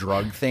soft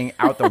drug thing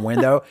out the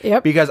window.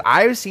 Because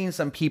I've seen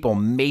some people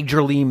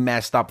majorly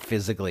messed up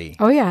physically.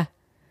 Oh yeah.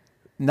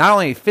 Not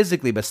only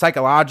physically but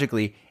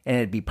psychologically, and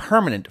it'd be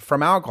permanent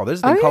from alcohol.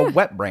 There's a thing called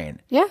wet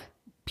brain. Yeah.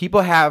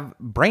 People have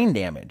brain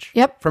damage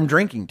from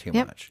drinking too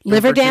much.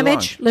 Liver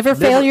damage, liver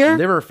failure.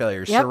 Liver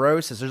failure,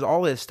 cirrhosis. There's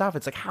all this stuff.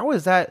 It's like, how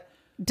is that?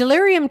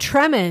 Delirium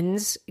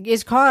tremens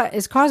is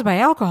caused by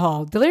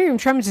alcohol. Delirium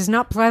tremens is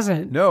not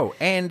pleasant. No,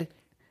 and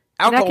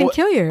alcohol that can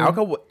kill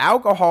you.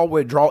 Alcohol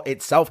withdrawal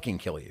itself can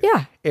kill you.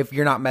 Yeah. If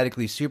you're not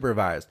medically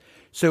supervised.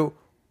 So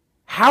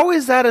how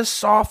is that a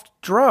soft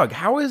drug?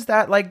 How is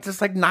that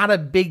just not a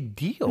big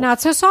deal?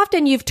 Not so soft.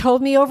 And you've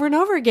told me over and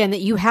over again that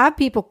you have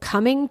people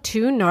coming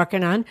to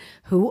Narconon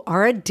who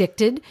are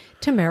addicted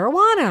to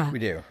marijuana. We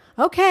do.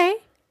 Okay.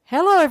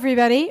 Hello,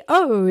 everybody.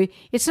 Oh,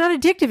 it's not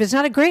addictive. It's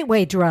not a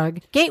gateway drug.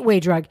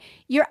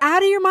 You're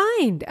out of your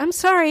mind. I'm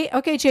sorry.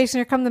 Okay, Jason,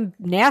 here come the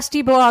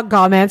nasty blog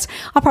comments.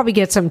 I'll probably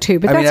get some too,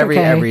 but that's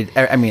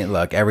okay.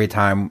 Look, every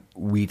time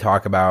we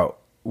talk about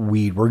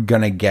weed, we're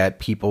going to get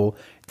people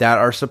that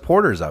are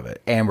supporters of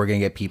it, and we're going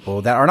to get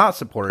people that are not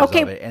supporters of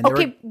it.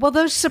 And well,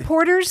 those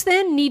supporters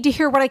then need to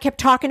hear what I kept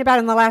talking about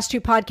in the last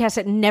 2 podcasts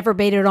that never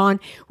baited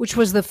on, which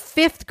was the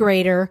 5th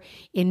grader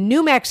in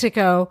New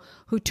Mexico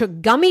who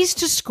took gummies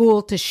to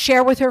school to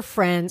share with her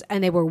friends,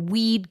 and they were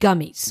weed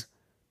gummies.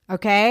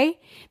 Okay?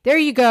 There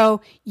you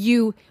go,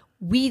 you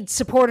weed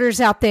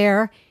supporters out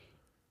there.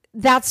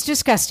 That's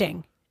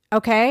disgusting.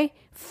 Okay?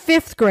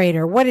 5th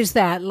grader, what is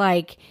that?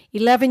 Like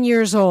 11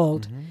 years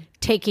old. Mm-hmm.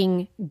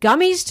 Taking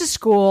gummies to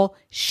school,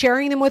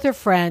 sharing them with her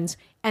friends,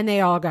 and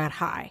they all got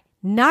high.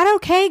 Not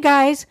okay,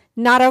 guys.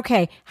 Not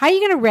okay. How are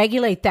you going to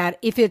regulate that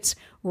if it's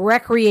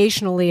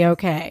recreationally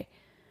okay?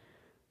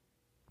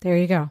 There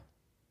you go.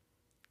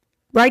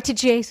 Write to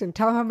Jason.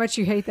 Tell him how much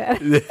you hate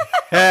that.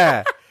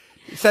 Yeah.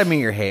 Send me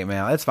your hate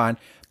mail. That's fine.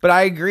 But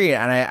I agree,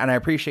 and I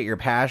appreciate your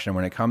passion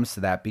when it comes to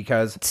that,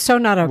 because it's so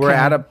not okay.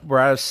 We're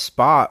at a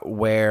spot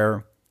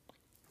where,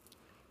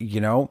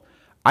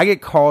 I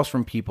get calls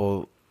from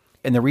people.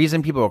 And the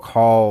reason people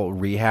call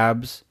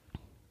rehabs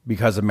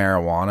because of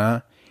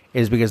marijuana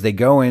is because they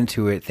go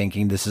into it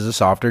thinking this is a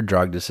softer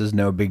drug. This is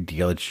no big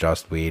deal. It's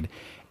just weed.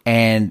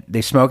 And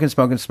they smoke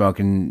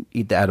and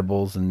eat the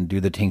edibles and do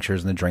the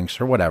tinctures and the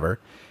drinks or whatever.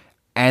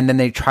 And then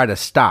they try to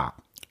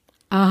stop.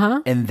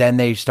 Uh-huh. And then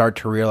they start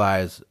to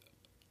realize,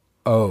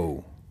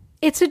 oh,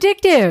 it's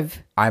addictive.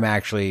 I'm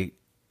actually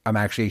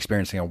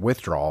experiencing a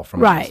withdrawal from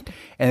this.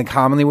 And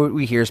commonly what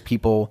we hear is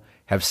people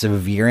have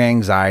severe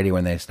anxiety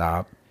when they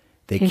stop.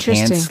 They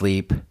can't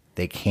sleep.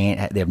 They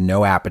have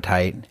no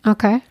appetite.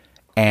 Okay.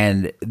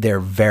 And they're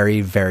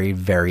very, very,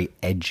 very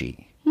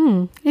edgy.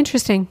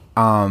 Interesting.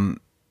 But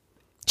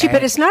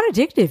it's not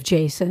addictive,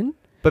 Jason.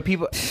 But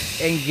people,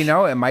 and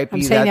it might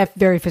be I'm saying that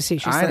very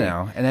facetiously. I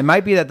know. And it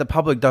might be that the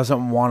public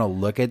doesn't want to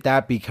look at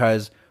that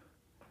because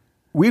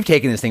we've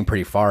taken this thing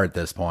pretty far at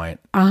this point.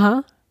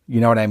 You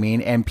know what I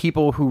mean? And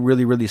people who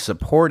really, really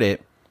support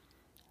it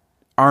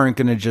aren't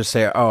going to just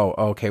say, oh,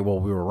 okay, well,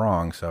 we were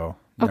wrong, so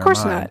of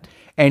course not.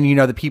 And,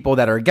 the people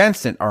that are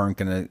against it aren't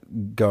going to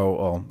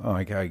go, oh,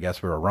 I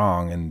guess we were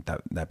wrong, and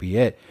that be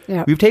it.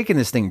 Yep. We've taken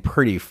this thing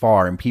pretty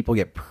far, and people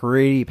get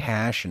pretty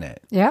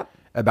passionate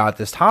about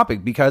this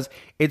topic because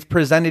it's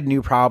presented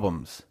new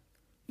problems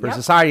for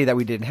society that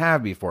we didn't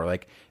have before.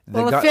 Like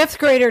a fifth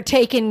grader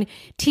taking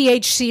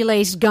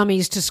THC-laced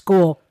gummies to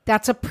school,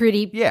 that's a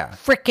pretty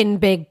freaking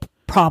big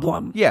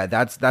problem. Yeah,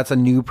 that's a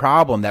new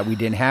problem that we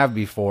didn't have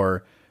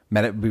before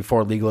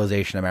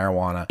legalization of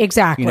marijuana.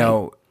 Exactly.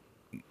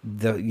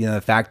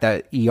 The fact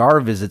that ER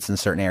visits in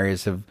certain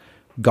areas have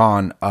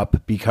gone up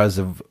because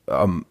of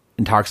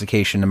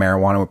intoxication to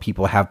marijuana, where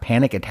people have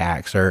panic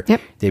attacks or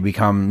they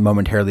become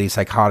momentarily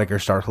psychotic or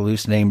start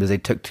hallucinating because they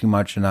took too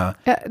much in a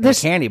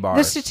candy bar.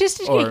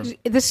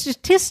 The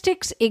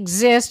statistics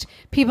exist.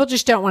 People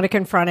just don't want to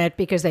confront it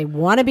because they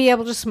want to be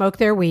able to smoke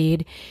their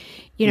weed,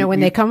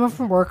 when they come home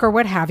from work or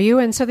what have you.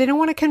 And so they don't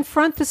want to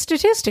confront the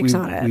statistics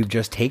on it. We've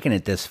just taken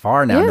it this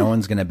far now. No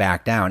one's going to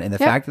back down. And the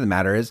fact of the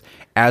matter is,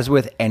 as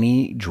with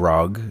any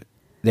drug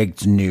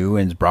that's new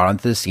and is brought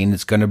onto the scene,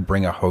 it's going to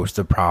bring a host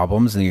of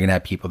problems. And you're going to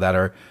have people that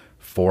are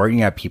for it.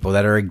 You have people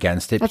that are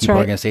against it. That's people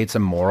right. are going to say it's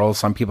immoral.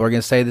 Some people are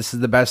going to say this is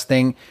the best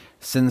thing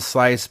since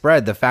sliced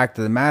bread. The fact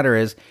of the matter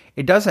is,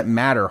 it doesn't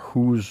matter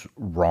who's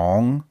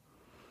wrong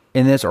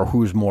in this or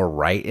who's more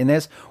right in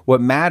this. What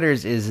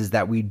matters is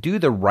that we do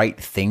the right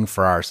thing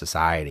for our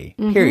society,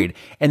 period.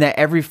 And that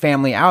every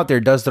family out there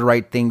does the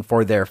right thing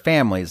for their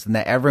families, and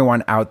that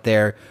everyone out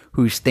there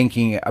who's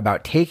thinking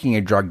about taking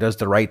a drug does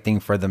the right thing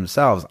for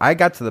themselves. I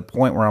got to the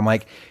point where I'm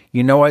like,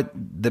 you know what?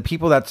 The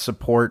people that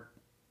support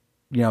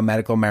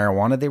medical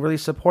marijuana, they really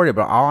support it.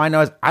 But all I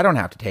know is I don't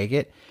have to take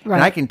it. Right.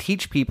 And I can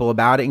teach people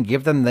about it and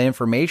give them the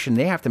information.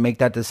 They have to make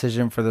that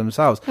decision for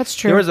themselves. That's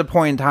true. There was a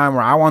point in time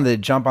where I wanted to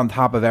jump on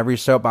top of every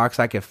soapbox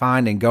I could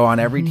find and go on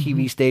every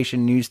TV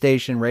station, news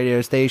station,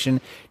 radio station,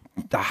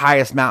 the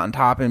highest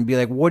mountaintop, and be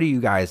like, what are you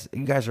guys?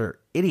 You guys are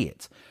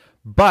idiots.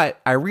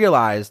 But I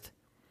realized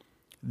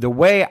the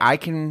way I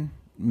can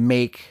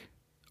make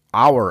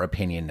our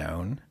opinion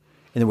known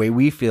and the way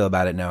we feel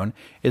about it known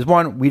is,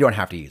 one, we don't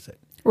have to use it.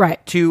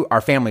 Right. 2,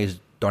 our families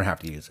don't have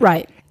to use it.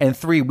 Right. And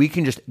 3, we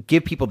can just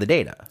give people the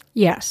data.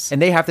 Yes.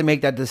 And they have to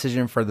make that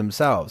decision for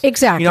themselves.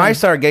 Exactly. I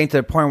started getting to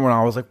the point where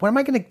I was like, when am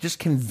I going to just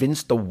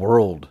convince the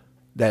world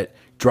that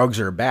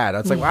drugs are bad?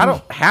 I was like, well, I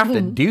don't have to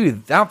I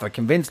don't have to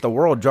convince the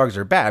world drugs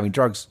are bad. I mean,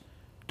 drugs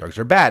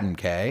are bad,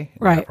 okay?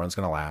 Right. Everyone's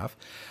going to laugh.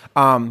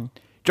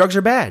 Drugs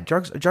are bad.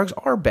 Drugs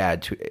are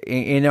bad, too,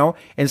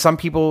 and some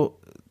people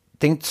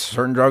think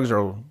certain drugs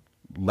are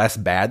less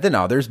bad than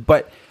others,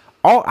 but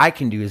all I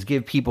can do is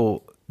give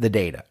people the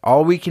data.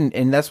 All we can,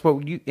 and that's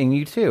what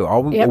you too.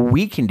 All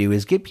we can do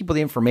is give people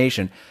the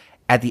information.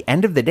 At the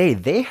end of the day,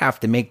 they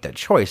have to make the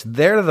choice.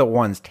 They're the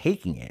ones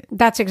taking it.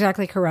 That's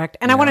exactly correct.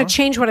 And I want to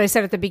change what I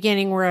said at the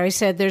beginning, where I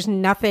said there's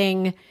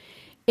nothing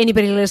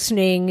anybody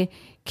listening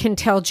can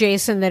tell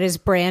Jason that is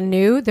brand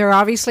new. There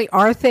obviously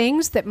are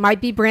things that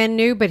might be brand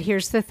new, but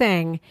here's the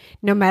thing.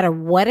 No matter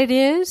what it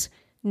is,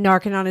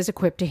 Narconon is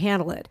equipped to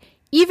handle it.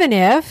 Even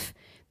if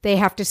they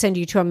have to send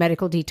you to a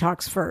medical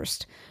detox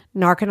first.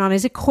 Narconon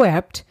is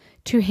equipped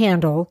to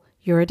handle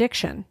your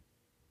addiction.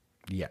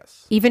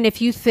 Yes. Even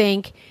if you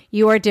think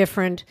you are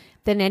different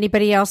than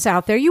anybody else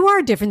out there, you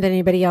are different than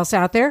anybody else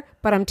out there.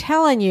 But I'm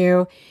telling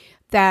you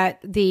that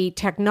the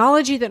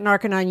technology that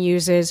Narconon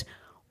uses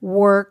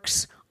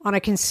works on a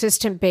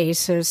consistent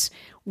basis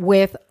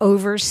with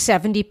over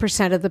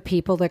 70% of the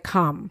people that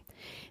come.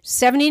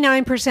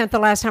 79% the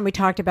last time we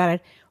talked about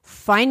it.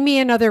 Find me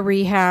another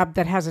rehab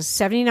that has a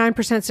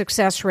 79%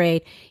 success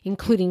rate,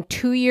 including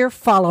 2-year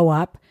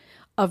follow-up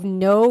of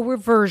no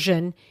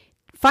reversion.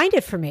 Find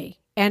it for me.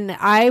 And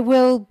I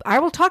will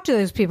talk to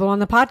those people on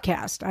the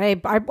podcast.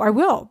 I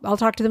will. I'll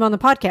talk to them on the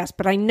podcast.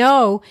 But I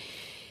know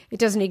it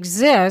doesn't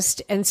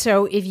exist. And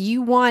so if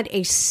you want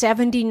a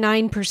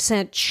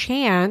 79%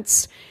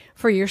 chance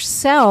for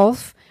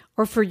yourself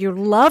or for your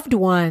loved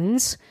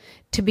ones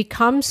to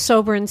become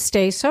sober and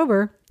stay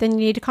sober, then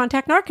you need to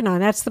contact Narconon.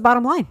 That's the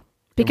bottom line.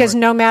 Because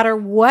no matter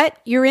what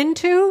you're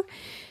into,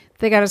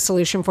 they got a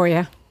solution for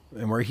you.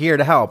 And we're here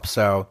to help.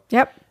 So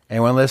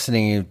anyone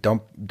listening,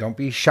 don't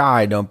be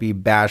shy. Don't be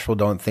bashful.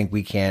 Don't think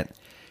we can't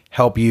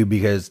help you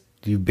because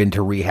you've been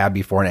to rehab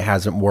before and it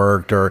hasn't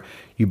worked, or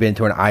you've been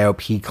to an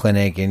IOP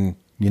clinic and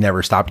you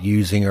never stopped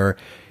using, or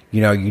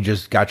you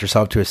just got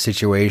yourself to a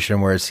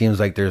situation where it seems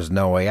like there's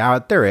no way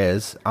out. There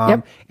is.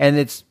 And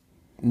it's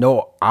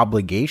no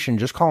obligation.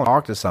 Just call and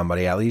talk to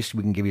somebody. At least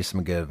we can give you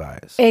some good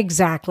advice.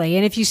 Exactly.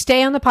 And if you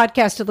stay on the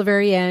podcast till the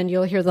very end,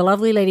 you'll hear the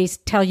lovely ladies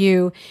tell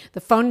you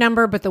the phone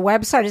number, but the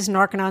website is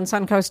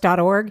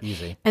narcononsuncoast.org.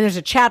 Easy. And there's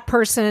a chat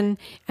person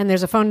and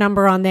there's a phone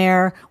number on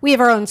there. We have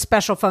our own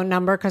special phone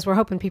number because we're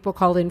hoping people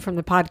called in from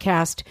the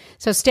podcast.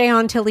 So stay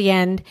on till the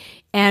end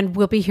and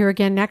we'll be here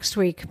again next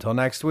week. Until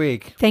next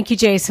week. Thank you,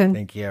 Jason.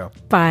 Thank you.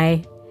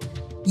 Bye.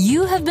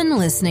 You have been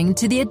listening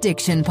to the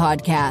Addiction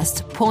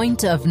Podcast,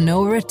 Point of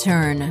No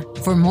Return.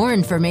 For more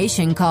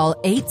information, call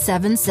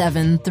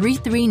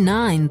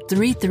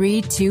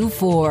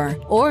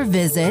 877-339-3324 or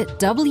visit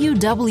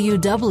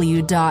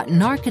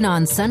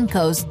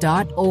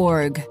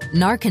www.narcononsuncoast.org.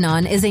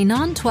 Narconon is a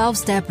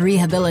non-12-step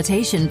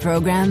rehabilitation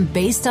program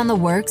based on the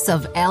works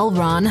of L.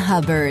 Ron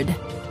Hubbard.